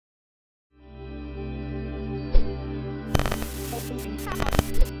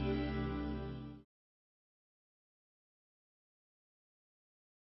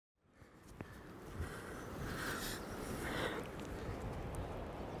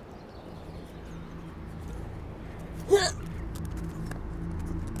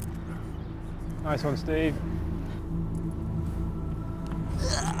Nice one, Steve.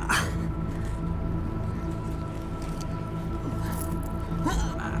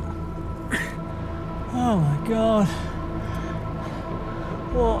 Oh my God.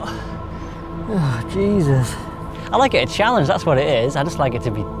 What? Oh, Jesus. I like it a challenge, that's what it is. I just like it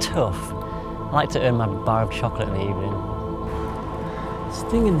to be tough. I like to earn my bar of chocolate in the evening.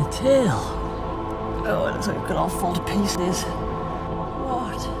 Sting in the tail. Oh, it looks like it could all fall to pieces.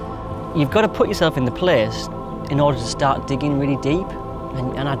 What? You've got to put yourself in the place in order to start digging really deep.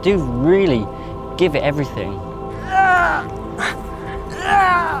 And I do really give it everything.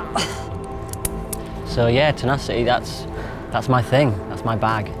 So yeah, tenacity, that's my thing, that's my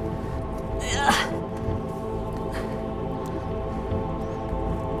bag.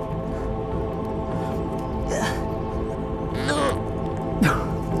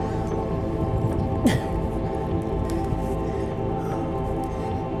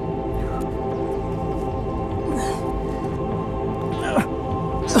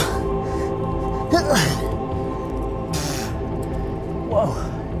 Whoa.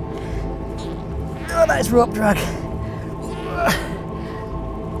 Oh, nice rope drag.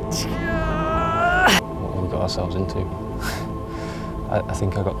 What we got ourselves into. I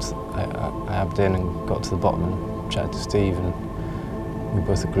think I abbed in and got to the bottom and chatted to Steve, and we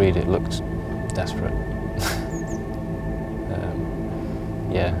both agreed it looked desperate.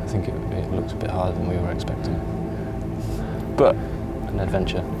 Yeah, I think it looked a bit harder than we were expecting. But an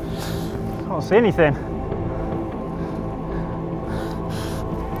adventure. I can't see anything.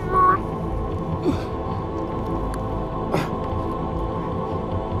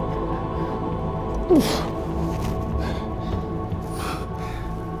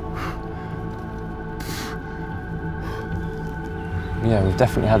 Yeah, we've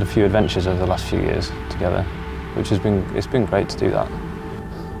definitely had a few adventures over the last few years together, which has been great to do that.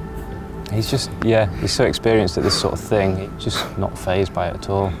 He's just, yeah, he's so experienced at this sort of thing. He's just not fazed by it at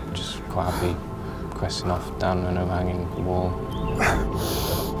all. Just quite happy questing off down an overhanging wall.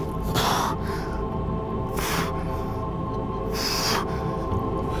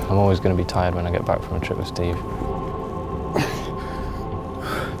 I'm always going to be tired when I get back from a trip with Steve.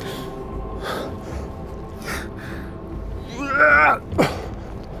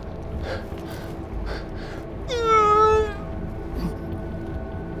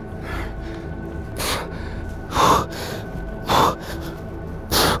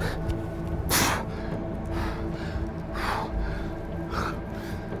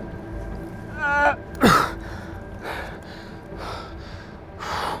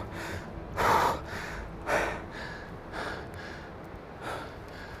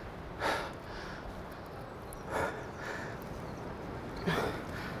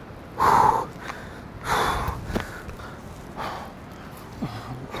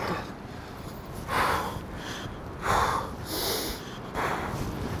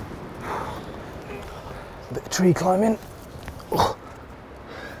 Bit of tree climbing. Oh,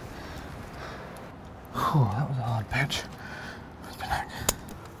 that was a hard pitch.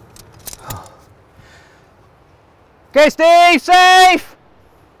 Oh. Okay, Steve, safe!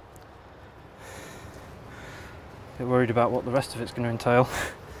 Bit worried about what the rest of it's going to entail.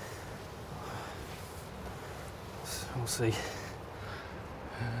 We'll see.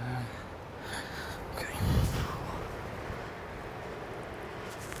 Okay.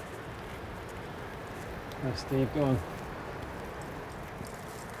 Right, Steve, go on.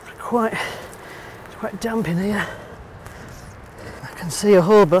 It's quite damp in here. I can see a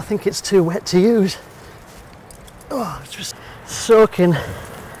hole, but I think it's too wet to use. Oh, it's just soaking.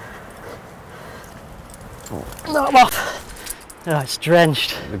 No, I'm off. Oh, it's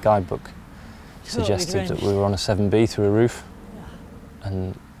drenched. The guidebook suggested that we were on a 7B through a roof. Yeah.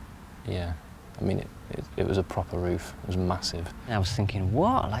 And yeah, I mean, it was a proper roof. It was massive. And I was thinking,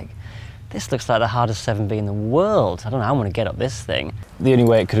 what? Like, this looks like the hardest 7B in the world. I don't know how I'm going to get up this thing. The only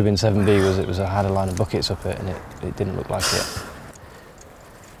way it could have been 7B was had a line of buckets up it, and it didn't look like it.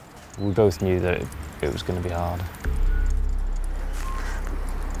 We both knew that it was going to be hard.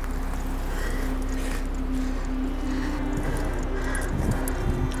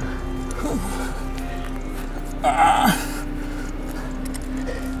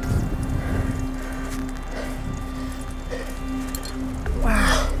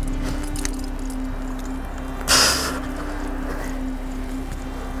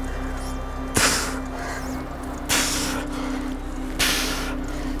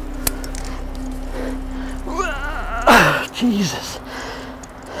 Jesus.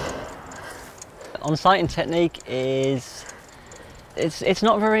 On-sighting technique is it's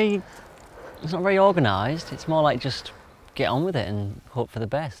not very organised. It's more like just get on with it and hope for the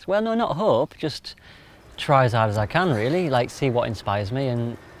best. Well, no, not hope, just try as hard as I can, really, like see what inspires me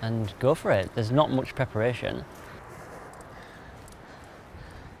and go for it. There's not much preparation.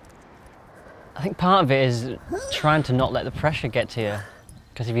 I think part of it is trying to not let the pressure get to you,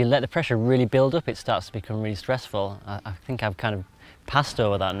 because if you let the pressure really build up, it starts to become really stressful. I think I've kind of passed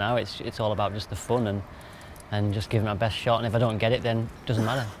over that now. It's all about just the fun and just giving my best shot, and if I don't get it, then it doesn't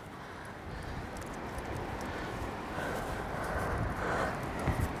matter.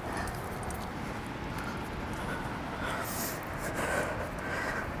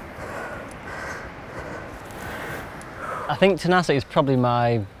 I think tenacity is probably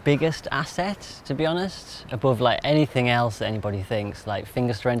my biggest asset, to be honest, above like anything else that anybody thinks. Like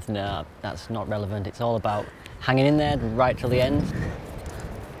finger strength, no, that's not relevant. It's all about hanging in there right till the end.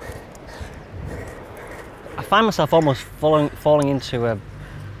 I find myself almost falling into a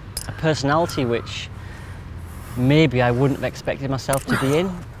personality which maybe I wouldn't have expected myself to be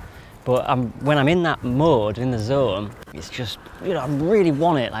in. But when I'm in that mode, in the zone, it's just, you know, I really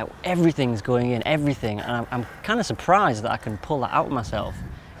want it, like everything's going in, everything. And I'm kind of surprised that I can pull that out of myself,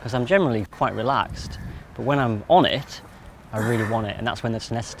 because I'm generally quite relaxed. But when I'm on it, I really want it, and that's when the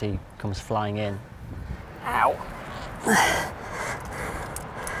tenacity comes flying in. Ow.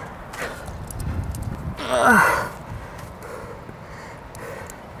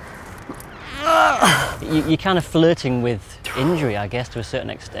 You're kind of flirting with injury, I guess, to a certain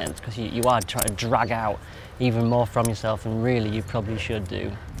extent, because you are trying to drag out even more from yourself than really you probably should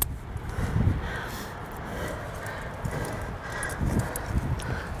do.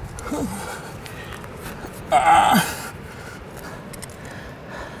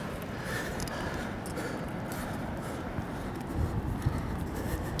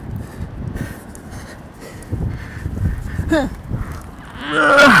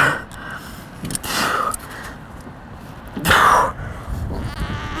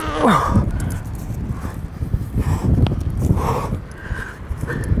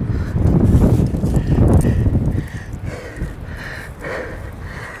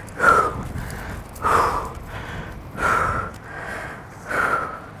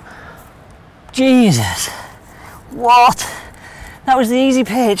 Jesus, what? That was the easy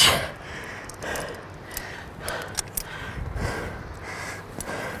pitch.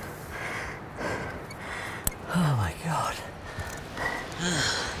 Oh my God.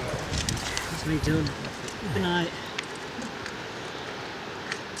 That's me done. Good night.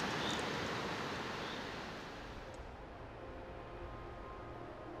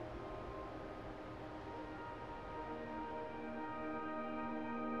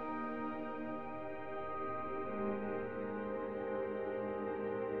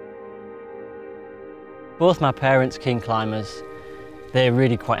 Both my parents, keen climbers. They're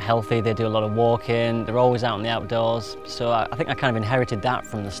really quite healthy, they do a lot of walking, they're always out in the outdoors, so I think I kind of inherited that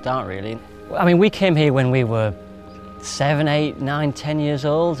from the start, really. I mean, we came here when we were 7, 8, 9, 10 years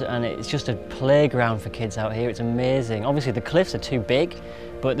old, and it's just a playground for kids out here. It's amazing. Obviously the cliffs are too big,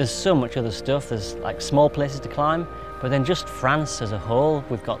 but there's so much other stuff. There's like small places to climb, but then just France as a whole.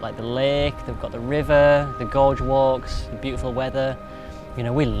 We've got like the lake, they've got the river, the gorge walks, the beautiful weather. You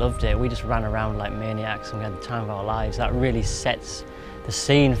know, we loved it. We just ran around like maniacs and we had the time of our lives. That really sets the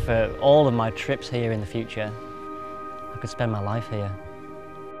scene for all of my trips here in the future. I could spend my life here.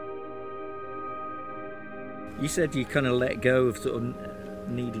 You said you kind of let go of sort of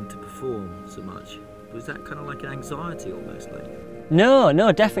needing to perform so much. Was that kind of like an anxiety almost? Like? No,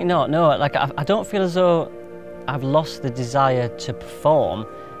 definitely not. No, like I don't feel as though I've lost the desire to perform.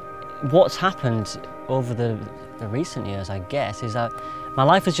 What's happened over the recent years, I guess, is that my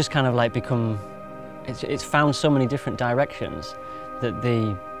life has just kind of like become, it's found so many different directions that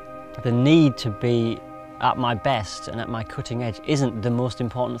the need to be at my best and at my cutting edge isn't the most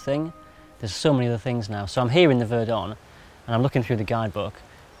important thing. There's so many other things now. So I'm here in the Verdon and I'm looking through the guidebook.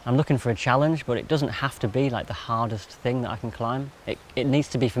 I'm looking for a challenge, but it doesn't have to be like the hardest thing that I can climb. It needs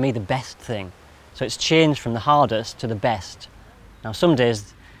to be, for me, the best thing. So it's changed from the hardest to the best. Now some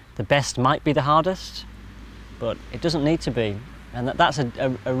days the best might be the hardest, but it doesn't need to be. And that's a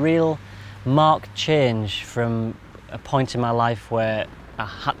real marked change from a point in my life where I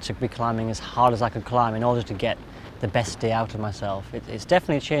had to be climbing as hard as I could climb in order to get the best day out of myself. It's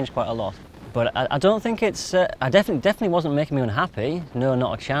definitely changed quite a lot. But I don't think it's, I definitely wasn't making me unhappy. No,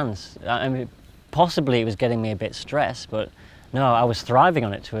 not a chance. I mean, possibly it was getting me a bit stressed, but no, I was thriving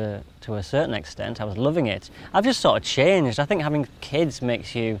on it to a certain extent. I was loving it. I've just sort of changed. I think having kids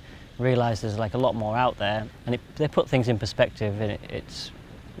makes you realise there's like a lot more out there, and they put things in perspective, and it's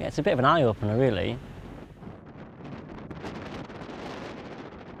a bit of an eye-opener, really.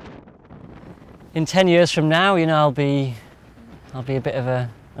 In 10 years from now, you know, I'll be I'll be a bit of an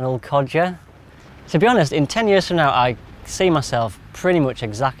old codger. To be honest, in 10 years from now, I see myself pretty much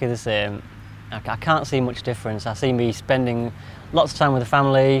exactly the same. I can't see much difference. I see me spending lots of time with the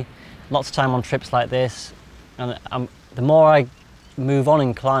family, lots of time on trips like this, and the more I move on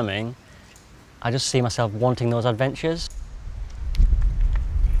in climbing, I just see myself wanting those adventures.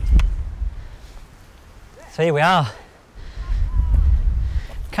 So here we are,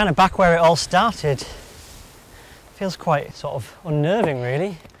 kind of back where it all started. Feels quite sort of unnerving,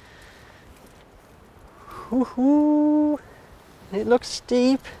 really. Woohoo! It looks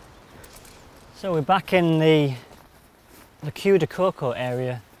steep. So we're back in the Cue de Coco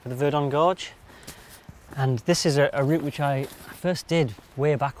area for the Verdon Gorge, and this is a route which I first did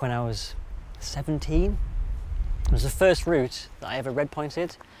way back when I was 17. It was the first route that I ever red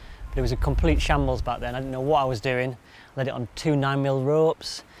pointed, but it was a complete shambles back then. I didn't know what I was doing. I led it on 2 9mm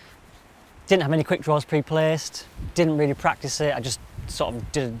ropes, didn't have any quick draws pre-placed, didn't really practice it. I just sort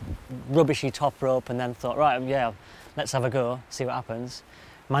of did a rubbishy top rope and then thought, right, yeah, let's have a go, see what happens.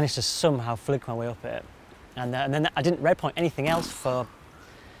 Managed to somehow fluke my way up it, and then I didn't red point anything else for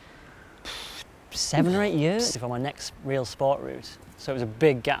 7 or 8 years for my next real sport route, so it was a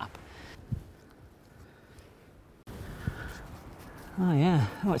big gap. Oh yeah,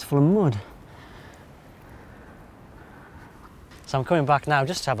 oh, it's full of mud. So I'm coming back now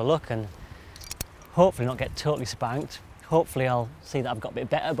just to have a look and hopefully not get totally spanked. Hopefully I'll see that I've got a bit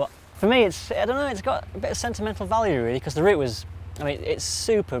better, but for me it's, I don't know, it's got a bit of sentimental value really, because the route was, I mean, it's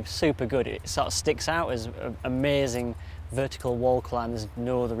super, super good. It sort of sticks out as an amazing vertical wall climb. There's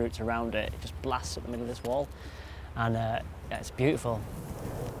no other routes around it. It just blasts up the middle of this wall. And yeah, it's beautiful.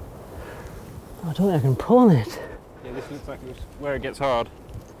 Oh, I don't think I can pull on it. Yeah, this looks like where it gets hard.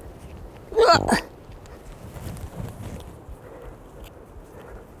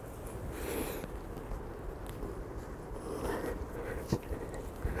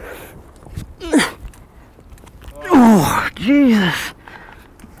 Oh, Jesus!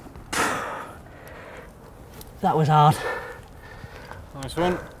 That was hard. Nice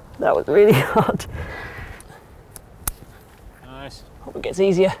one. That was really hard. Nice. Hope it gets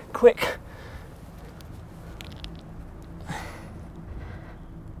easier, quick.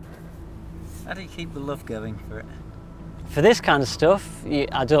 How do you keep the love going for it? For this kind of stuff,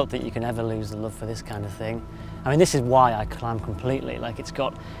 I don't think you can ever lose the love for this kind of thing. I mean, this is why I climb completely. Like, it's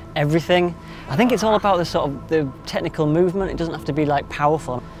got everything. I think it's all about the sort of the technical movement. It doesn't have to be like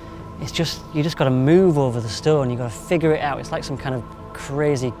powerful. It's just, you just got to move over the stone. You got to figure it out. It's like some kind of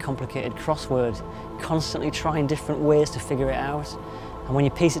crazy, complicated crossword, constantly trying different ways to figure it out. And when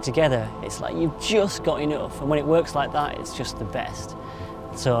you piece it together, it's like you've just got enough. And when it works like that, it's just the best.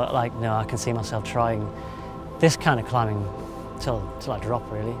 So, like, no, I can see myself trying this kind of climbing till I drop,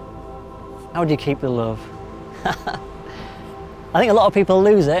 really. How do you keep the love? I think a lot of people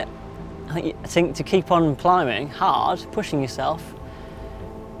lose it. I think to keep on climbing hard, pushing yourself,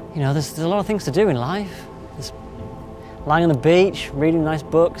 you know, there's a lot of things to do in life. There's lying on the beach, reading nice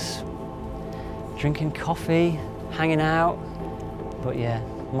books, drinking coffee, hanging out. But yeah,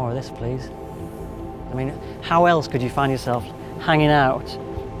 more of this, please. I mean, how else could you find yourself hanging out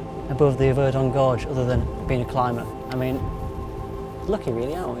above the Verdon Gorge other than being a climber? I mean, lucky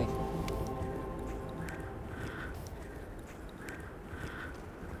really, aren't we?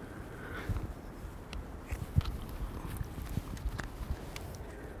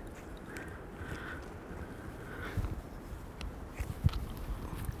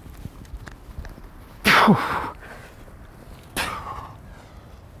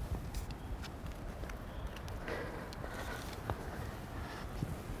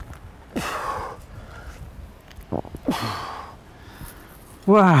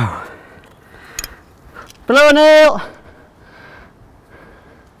 Wow. Below, Neil!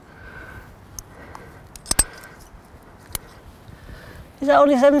 Is that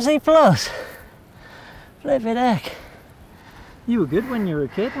only 7C plus? Flippin' heck. You were good when you were a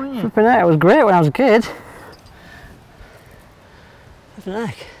kid, weren't you? Flippin' heck, it was great when I was a kid. Flippin'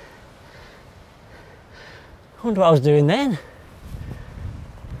 heck. I wonder what I was doing then.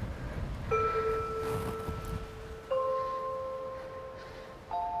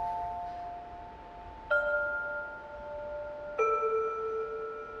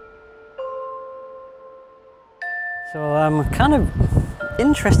 So I'm kind of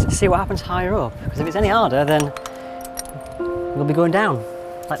interested to see what happens higher up, because if it's any harder, then we'll be going down,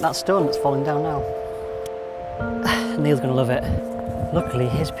 like that stone that's falling down now. Neil's gonna love it. Luckily,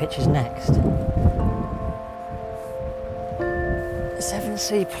 his pitch is next.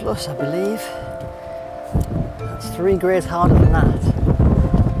 7C plus, I believe. That's 3 grades harder than that.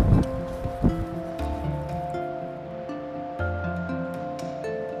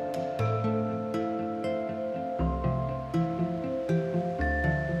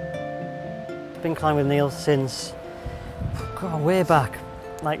 climbing with Neil since, God, way back,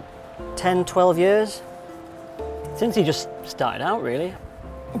 like 10, 12 years. Since he just started out, really.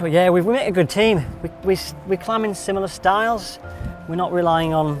 But yeah, we've made a good team. We climb in similar styles. We're not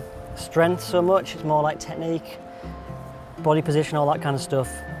relying on strength so much, it's more like technique, body position, all that kind of stuff.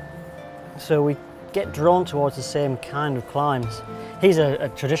 So we get drawn towards the same kind of climbs. He's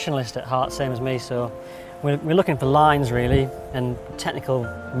a traditionalist at heart, same as me, so we're looking for lines really and technical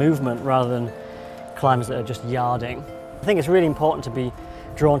movement rather than climbs that are just yarding. I think it's really important to be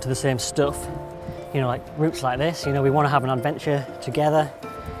drawn to the same stuff. You know, like routes like this, you know, we want to have an adventure together.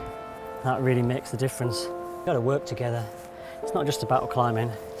 That really makes the difference. We've got to work together. It's not just about climbing,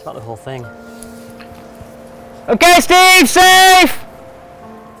 it's about the whole thing. Okay, Steve, safe!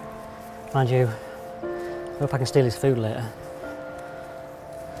 Mind you, I hope I can steal his food later.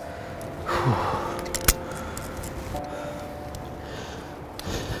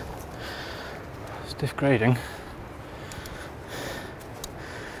 Stiff grading.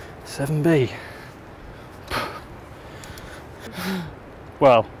 7B.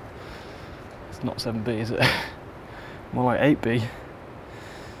 Well, it's not 7B, is it? More like 8B.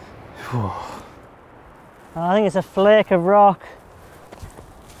 I think it's a flake of rock.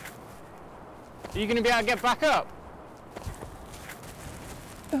 Are you going to be able to get back up?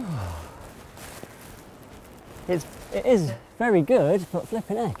 It is very good, but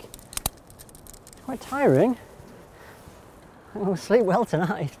flipping heck. It's quite tiring. I'm going to sleep well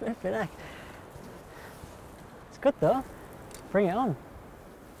tonight, flipping heck. It's good though. Bring it on.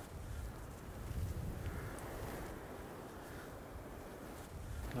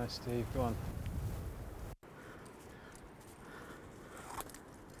 Nice, Steve, go on.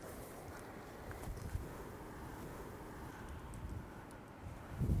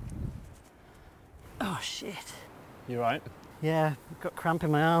 Oh shit. You right? Yeah, I've got cramp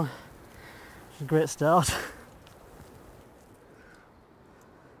in my arm. It's a great start.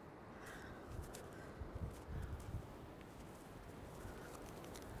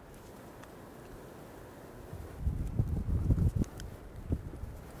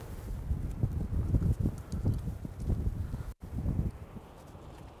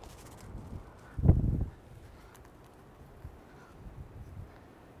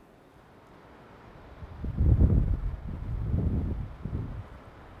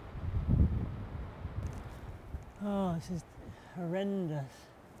 Oh, this is horrendous.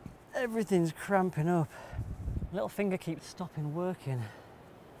 Everything's cramping up. Little finger keeps stopping working.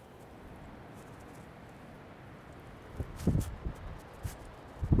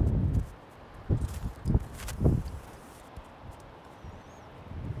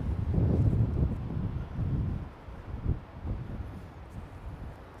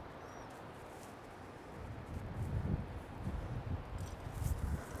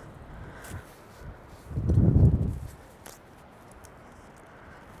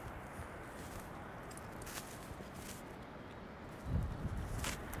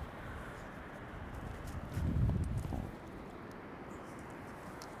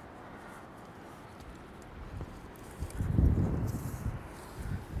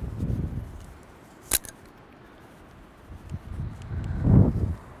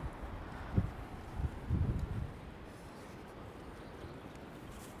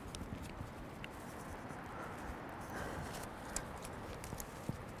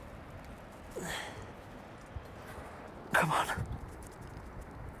 Come on.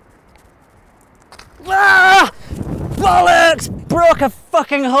 Ah! Bollocks! Broke a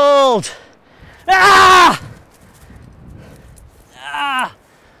fucking hold! Ah! Ah!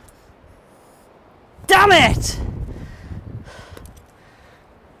 Damn it!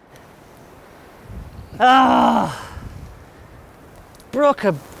 Ah! Broke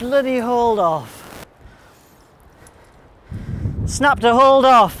a bloody hold off. Snapped a hold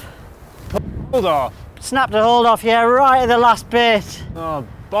off. Hold off. Snapped a hold off, yeah, right at the last bit. Oh,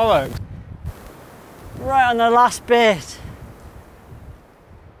 bollocks. Right on the last bit.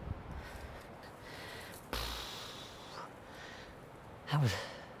 That was...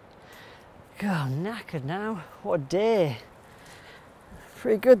 God, I'm knackered now. What a day.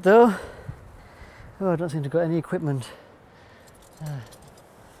 Pretty good though. Oh, I don't seem to have got any equipment.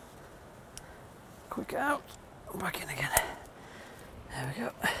 Quick out. Back in again. There we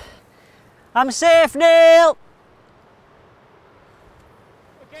go. I'm safe, Neil!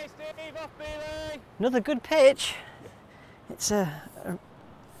 Okay, Steve, off Beeley! Another good pitch. It's a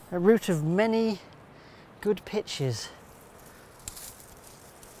route of many good pitches.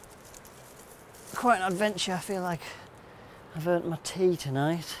 Quite an adventure. I feel like I've earned my tea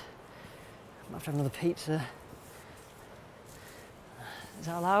tonight. I might have to have another pizza. Is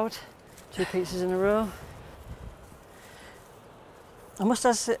that allowed? 2 pizzas in a row. I must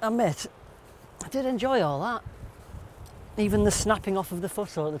admit, I did enjoy all that. Even the snapping off of the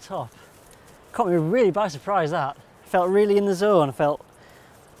footle at the top. Caught me really by surprise, that. Felt really in the zone. I thought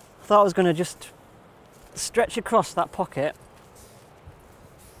I was going to just stretch across that pocket,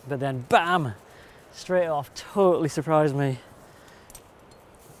 but then bam, straight off, totally surprised me.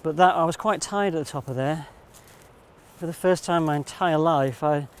 But that, I was quite tired at the top of there. For the first time in my entire life,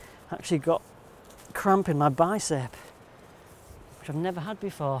 I actually got cramp in my bicep, which I've never had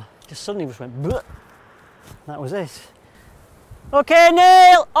before. Just suddenly just went bleh. That was it. Okay,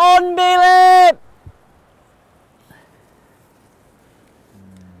 Neil, on Billy!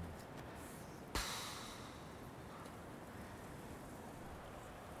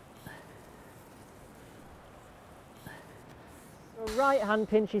 A right hand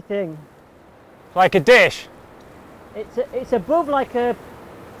pinchy thing. Like a dish? It's above like a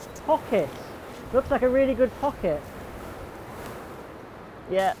pocket. Looks like a really good pocket.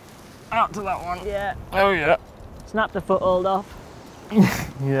 Yeah. Out to that one. Yeah. Oh yeah. Snap the foothold off.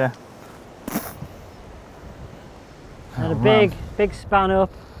 Yeah. And a big span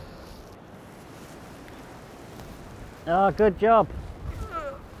up. Oh, good job.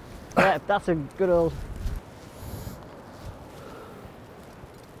 Yeah, that's a good old.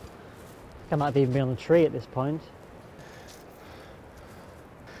 I might even be on the tree at this point.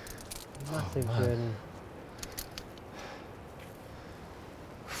 Massive journey.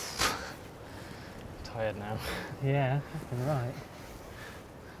 Tired now. Yeah, that's right.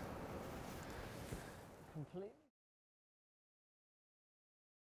 Completely.